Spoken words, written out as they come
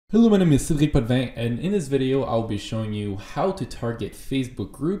Hello, my name is Cédric Potvin, and in this video, I'll be showing you how to target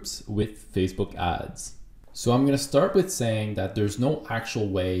Facebook groups with Facebook ads. So I'm going to start with saying that there's no actual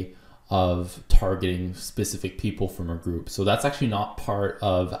way of targeting specific people from a group. So that's actually not part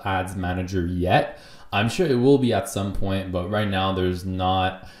of Ads Manager yet. I'm sure it will be at some point, but right now there's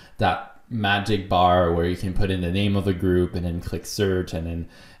not that magic bar where you can put in the name of a group and then click search, and then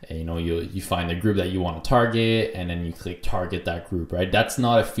you find the group that you want to target and then you click target that group, right? That's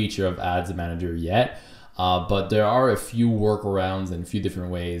not a feature of Ads Manager yet, but there are a few workarounds and a few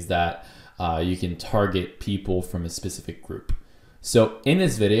different ways that you can target people from a specific group. So in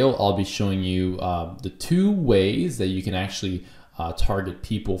this video, I'll be showing you the two ways that you can actually target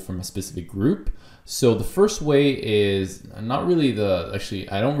people from a specific group. So the first way is not really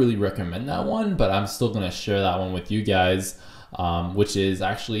I don't really recommend that one, but I'm still gonna share that one with you guys, which is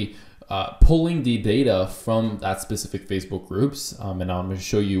actually pulling the data from that specific Facebook groups. And I'm gonna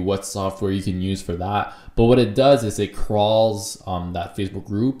show you what software you can use for that. But what it does is it crawls that Facebook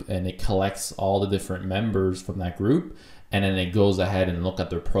group and it collects all the different members from that group. And then it goes ahead and look at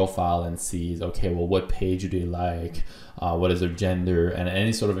their profile and sees, okay, well, what page do they like? What is their gender? And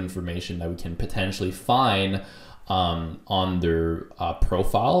any sort of information that we can potentially find on their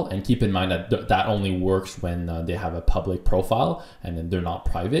profile. And keep in mind that that only works when they have a public profile and then they're not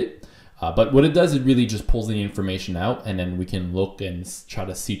private. But what it does, it really just pulls the information out, and then we can look and try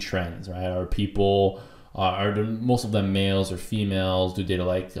to see trends, right? Are people, most of them males or females? Do they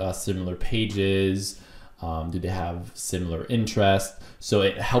like similar pages? Do they have similar interests? So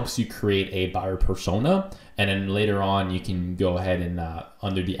it helps you create a buyer persona, and then later on you can go ahead and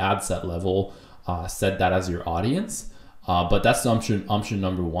under the ad set level set that as your audience. But that's option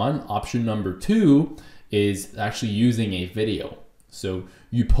number one. Option number two is actually using a video. So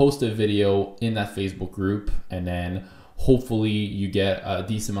you post a video in that Facebook group, and then hopefully you get a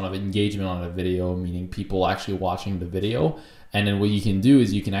decent amount of engagement on a video, meaning people actually watching the video. And then what you can do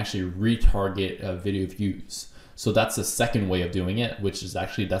is you can actually retarget video views. So that's the second way of doing it, which is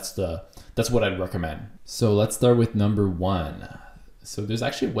actually, that's what I'd recommend. So let's start with number one. So there's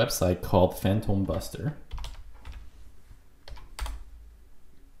actually a website called Phantom Buster.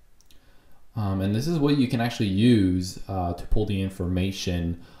 And this is what you can actually use to pull the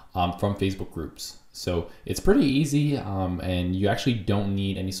information from Facebook groups. So it's pretty easy, and you actually don't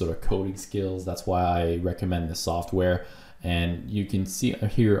need any sort of coding skills. That's why I recommend this software. And you can see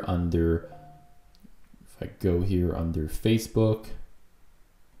here under, if I go here under Facebook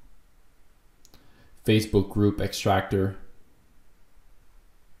group extractor,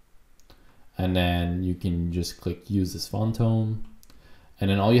 and then you can just click use this Phantom. And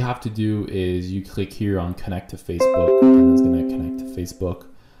then all you have to do is you click here on connect to Facebook, and it's gonna connect to Facebook,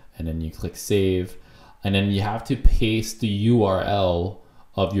 and then you click save. And then you have to paste the URL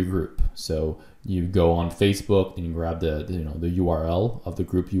of your group. So you go on Facebook, and you grab the URL of the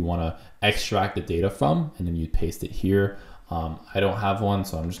group you want to extract the data from, and then you paste it here. I don't have one,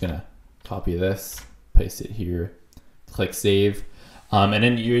 so I'm just gonna copy this, paste it here, click save, and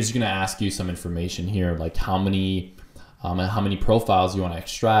then you're just gonna ask you some information here, like how many profiles you want to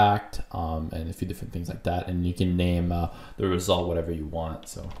extract, and a few different things like that. And you can name the result whatever you want.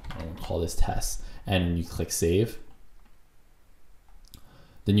 So I'm gonna call this test, and you click save.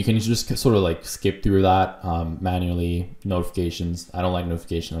 Then you can just sort of like skip through that manually. Notifications, I don't like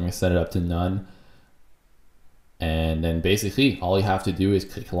notifications. I'm gonna set it up to none. And then basically all you have to do is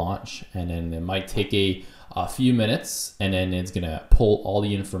click launch, and then it might take a few minutes, and then it's gonna pull all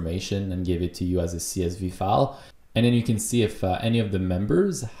the information and give it to you as a CSV file. And then you can see if any of the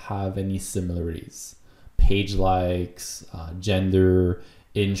members have any similarities, page likes, gender,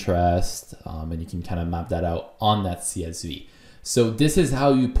 interest, and you can kind of map that out on that CSV. So this is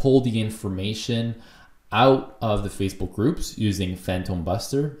how you pull the information out of the Facebook groups using Phantom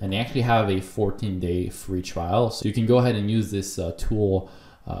Buster. And they actually have a 14-day free trial. So you can go ahead and use this tool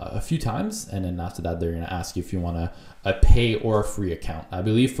a few times. And then after that, they're gonna ask you if you want a pay or a free account. I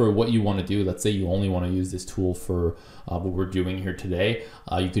believe for what you wanna do, let's say you only wanna use this tool for what we're doing here today,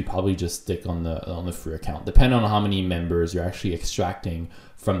 you could probably just stick on the free account, depending on how many members you're actually extracting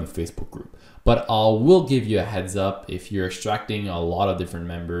from the Facebook group. But I will give you a heads up, if you're extracting a lot of different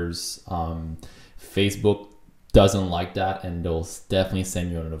members, Facebook doesn't like that, and they'll definitely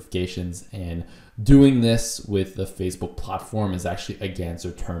send you notifications. And doing this with the Facebook platform is actually against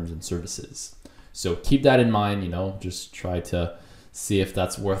their terms and services. So keep that in mind, just try to see if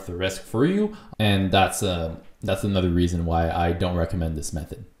that's worth the risk for you. And that's another reason why I don't recommend this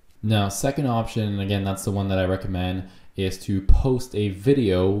method. Now, second option, and again, that's the one that I recommend, is to post a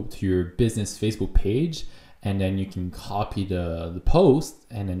video to your business Facebook page and then you can copy the post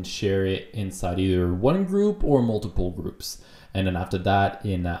and then share it inside either one group or multiple groups. And then after that,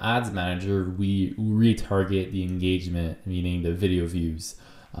 in Ads Manager, we retarget the engagement, meaning the video views.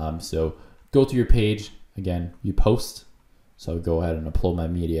 So go to your page, again, you post. So go ahead and upload my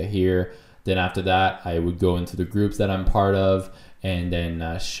media here. Then after that, I would go into the groups that I'm part of and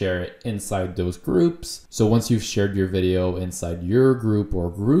then share it inside those groups. So once you've shared your video inside your group or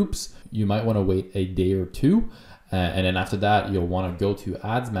groups, you might want to wait a day or two. And then after that, you'll want to go to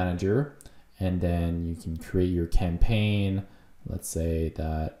Ads Manager, and then you can create your campaign. Let's say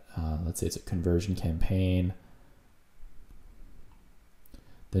that, let's say it's a conversion campaign.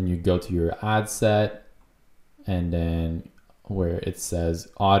 Then you go to your ad set, and then where it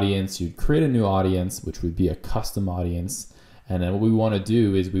says audience, you'd create a new audience, which would be a custom audience. And then what we want to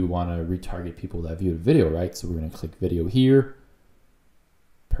do is we want to retarget people that viewed a video, right? So we're going to click video here.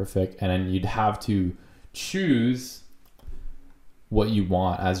 Perfect. And then you'd have to choose what you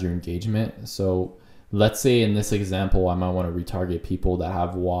want as your engagement. So let's say in this example, I might want to retarget people that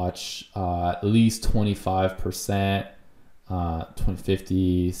have watched at least 25%, 20,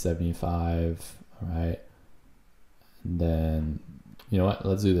 50, 75, all right? And then, you know what,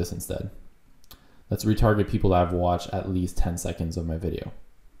 let's do this instead. Let's retarget people that have watched at least 10 seconds of my video.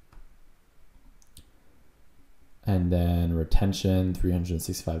 And then retention,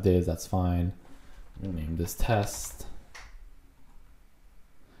 365 days, that's fine. I'm gonna name this test.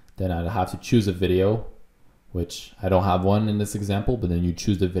 Then I'd have to choose a video, which I don't have one in this example, but then you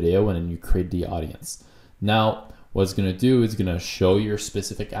choose the video and then you create the audience. Now, what it's gonna do is gonna show your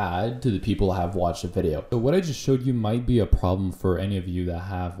specific ad to the people that have watched the video. So what I just showed you might be a problem for any of you that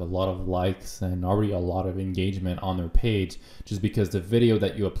have a lot of likes and already a lot of engagement on their page, just because the video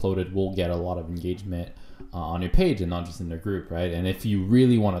that you uploaded will get a lot of engagement on your page and not just in their group, right? And if you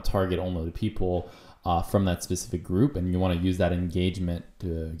really wanna target only the people from that specific group and you wanna use that engagement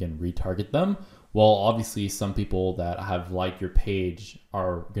to, again, retarget them, well, obviously some people that have liked your page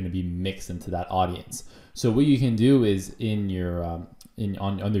are going to be mixed into that audience. So what you can do is in your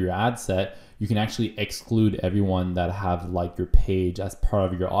under your ad set, you can actually exclude everyone that have liked your page as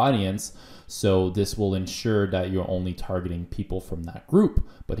part of your audience. So this will ensure that you're only targeting people from that group.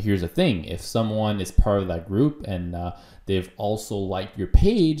 But here's the thing, if someone is part of that group and they've also liked your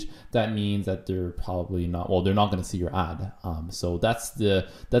page, that means that they're probably not, well, they're not going to see your ad. So that's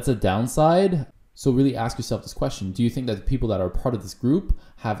a downside. So really ask yourself this question: do you think that the people that are part of this group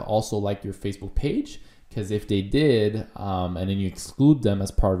have also liked your Facebook page? Because if they did, and then you exclude them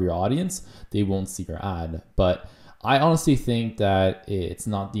as part of your audience, they won't see your ad. But I honestly think that it's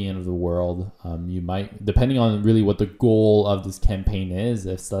not the end of the world. You might, depending on really what the goal of this campaign is,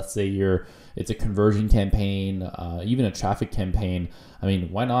 if let's say it's a conversion campaign, even a traffic campaign, I mean,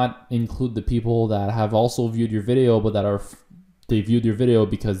 why not include the people that have also viewed your video, but that they viewed your video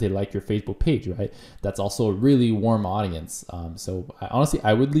because they like your Facebook page, right? That's also a really warm audience. So honestly,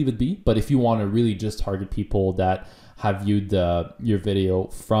 I would leave it be. But if you want to really just target people that have viewed your video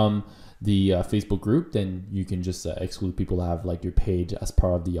from the Facebook group, then you can just exclude people that have liked your page as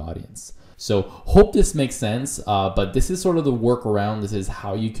part of the audience. So hope this makes sense, but this is sort of the workaround. This is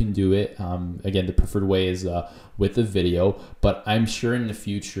how you can do it. Again, the preferred way is with the video, but I'm sure in the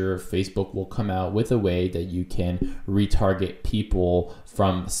future, Facebook will come out with a way that you can retarget people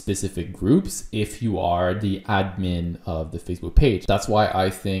from specific groups if you are the admin of the Facebook page. That's why I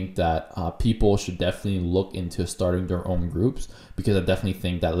think that people should definitely look into starting their own groups, because I definitely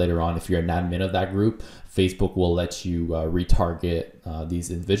think that later on, if you're an admin of that group, Facebook will let you retarget these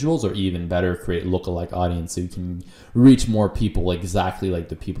individuals, or even better, create lookalike audience so you can reach more people exactly like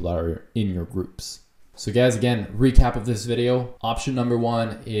the people that are in your groups. So guys, again, recap of this video. Option number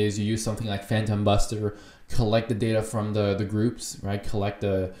one is you use something like Phantom Buster, collect the data from the groups, right? Collect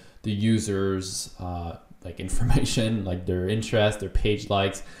the users, like information, like their interest, their page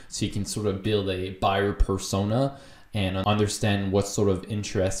likes, so you can sort of build a buyer persona and understand what sort of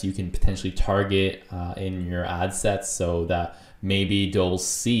interest you can potentially target in your ad sets, so that maybe they'll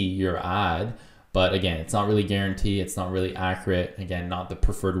see your ad. But again, it's not really guaranteed, it's not really accurate, again, not the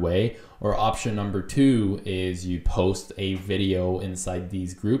preferred way. Or option number two is you post a video inside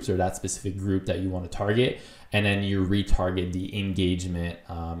these groups or that specific group that you want to target, and then you retarget the engagement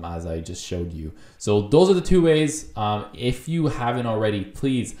as I just showed you. So those are the two ways. If you haven't already,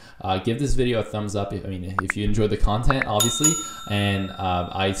 please give this video a thumbs up. If you enjoyed the content, obviously, and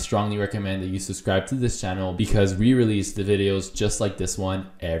I strongly recommend that you subscribe to this channel, because we release the videos just like this one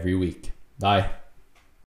every week. Bye.